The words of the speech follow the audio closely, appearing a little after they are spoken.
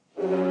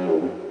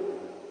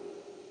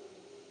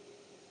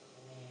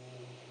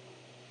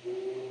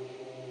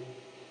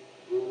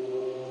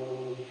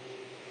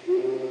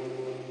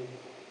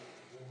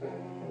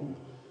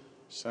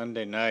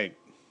Sunday night,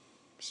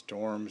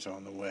 storms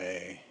on the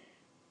way.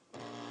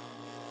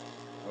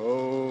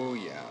 Oh,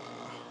 yeah.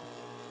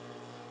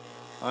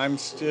 I'm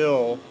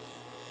still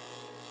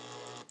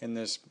in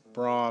this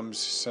Brahms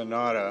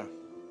sonata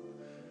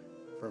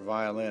for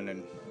violin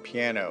and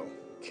piano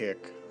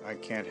kick. I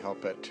can't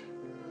help it.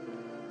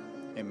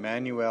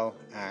 Emanuel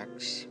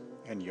Ax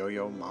and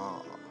Yo-Yo Ma.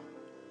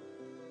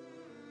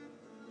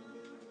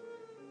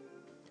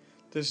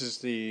 This is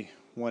the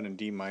one in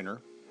D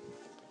minor.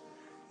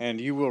 And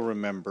you will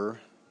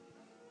remember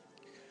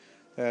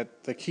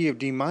that the key of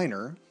D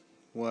minor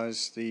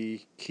was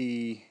the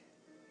key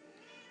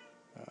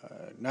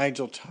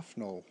Nigel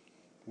Tufnell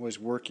was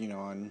working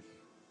on.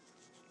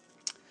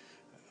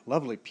 A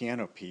lovely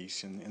piano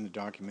piece in the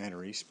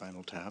documentary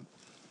Spinal Tap.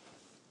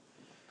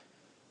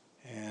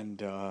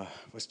 And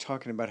was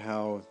talking about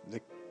how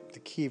the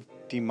key of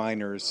D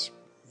minor is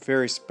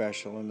very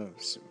special in the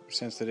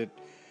sense that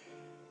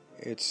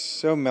it's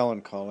so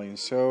melancholy and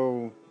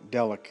so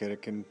delicate.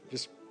 It can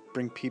just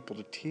bring people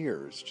to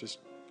tears, just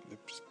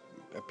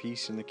a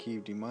piece in the key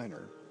of D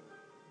minor.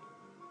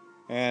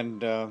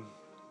 And, of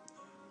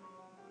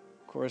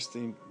course,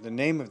 the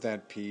name of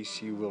that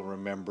piece, you will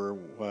remember,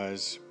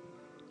 was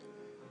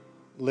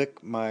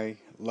Lick My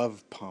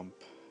Love Pump.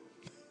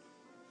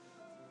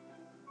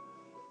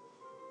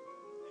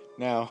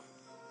 Now,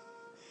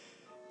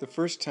 the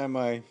first time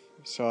I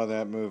saw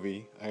that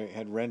movie, I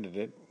had rented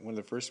it. One of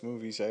the first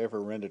movies I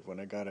ever rented when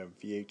I got a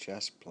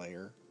VHS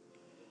player.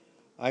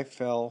 I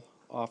fell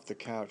off the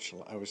couch.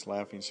 I was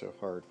laughing so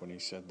hard when he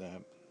said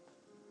that.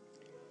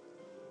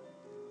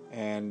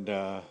 And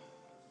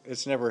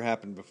it's never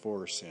happened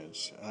before or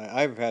since.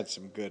 I've had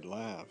some good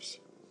laughs.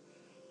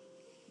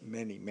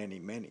 Many, many,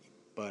 many.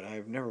 But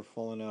I've never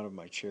fallen out of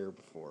my chair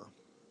before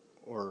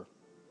or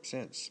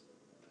since.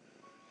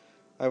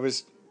 I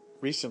was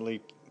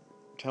recently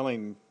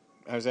I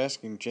was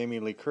asking Jamie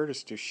Lee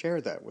Curtis to share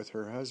that with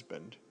her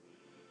husband,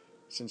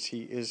 since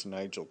he is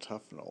Nigel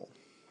Tufnell.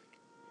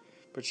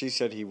 But she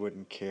said he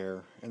wouldn't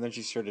care, and then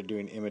she started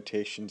doing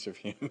imitations of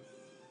him.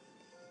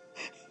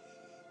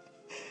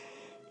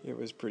 It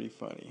was pretty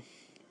funny.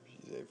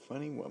 She's a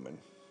funny woman.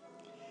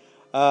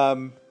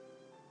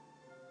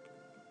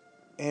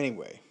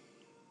 Anyway,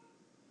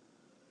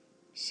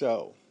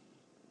 so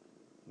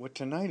what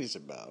tonight is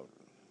about,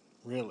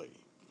 really.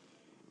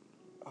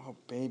 Oh,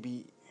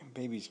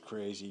 baby's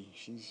crazy.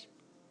 She's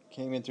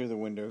came in through the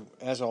window.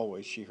 As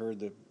always, she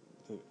heard the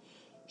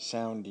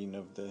sounding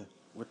of the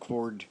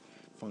record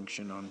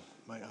function on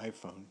my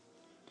iPhone.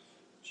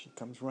 She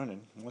comes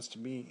running, wants to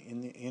be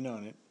in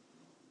on it.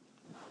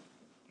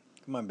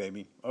 Come on,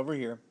 baby, over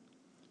here.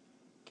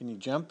 Can you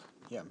jump?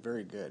 Yeah,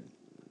 very good.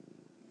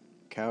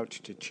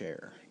 Couch to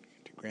chair,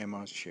 to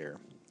grandma's chair.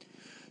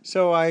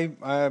 So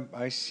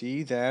I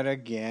see that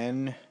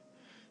again.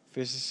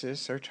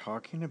 Physicists are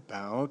talking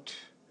about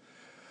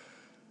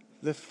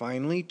the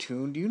finely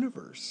tuned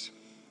universe,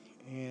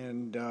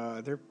 and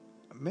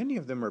many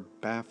of them are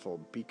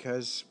baffled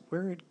because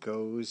where it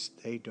goes,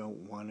 they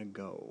don't want to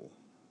go,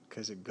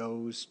 because it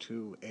goes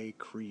to a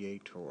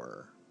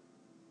creator,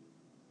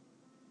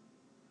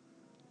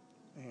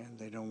 and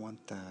they don't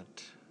want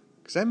that,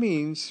 because that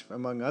means,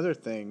 among other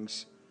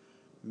things,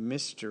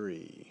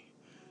 mystery.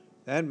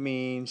 That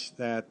means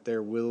that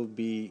there will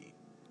be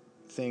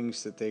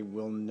things that they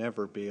will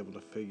never be able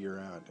to figure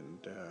out,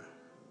 and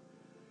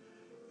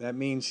that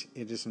means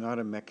it is not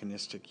a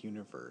mechanistic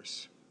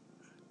universe.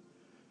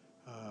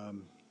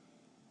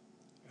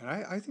 And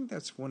I think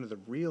that's one of the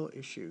real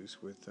issues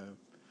with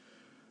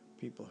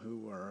people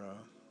who are,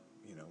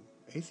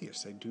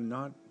 atheists. They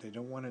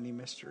don't want any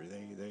mystery.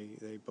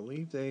 They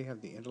believe they have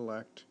the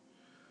intellect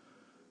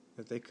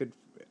that they could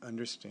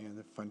understand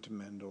the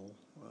fundamental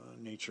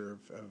nature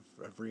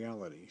of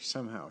reality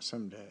somehow,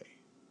 someday.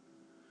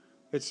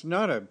 It's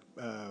not a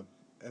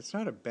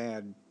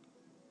bad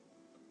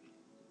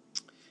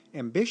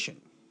ambition.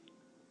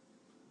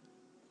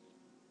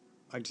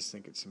 I just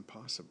think it's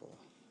impossible.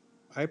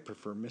 I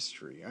prefer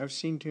mystery.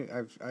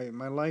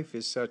 My life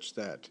is such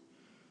that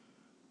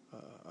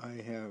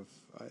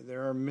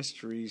there are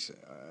mysteries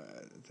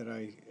that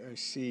I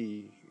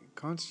see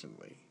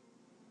constantly,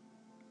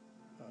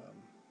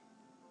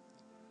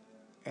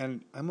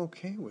 and I'm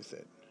okay with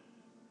it.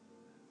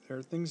 There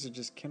are things that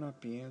just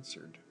cannot be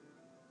answered.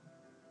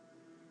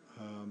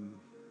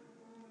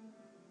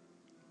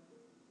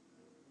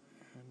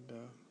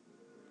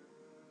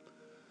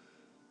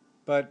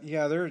 But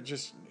yeah, there are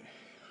just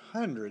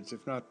hundreds,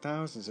 if not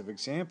thousands, of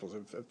examples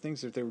of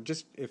things that they were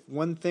just, if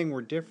one thing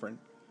were different,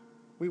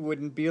 we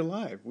wouldn't be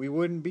alive. We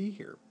wouldn't be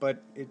here.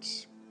 But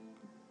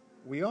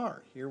we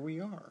are. Here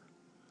we are.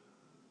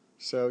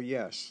 So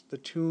yes, the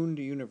tuned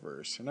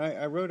universe. And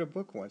I wrote a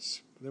book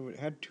once that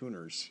had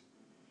tuners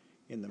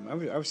in them. I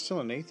was still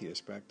an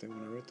atheist back then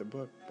when I wrote the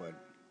book, but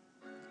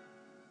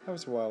that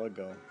was a while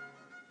ago.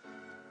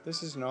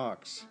 This is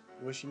Knox,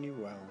 wishing you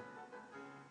well.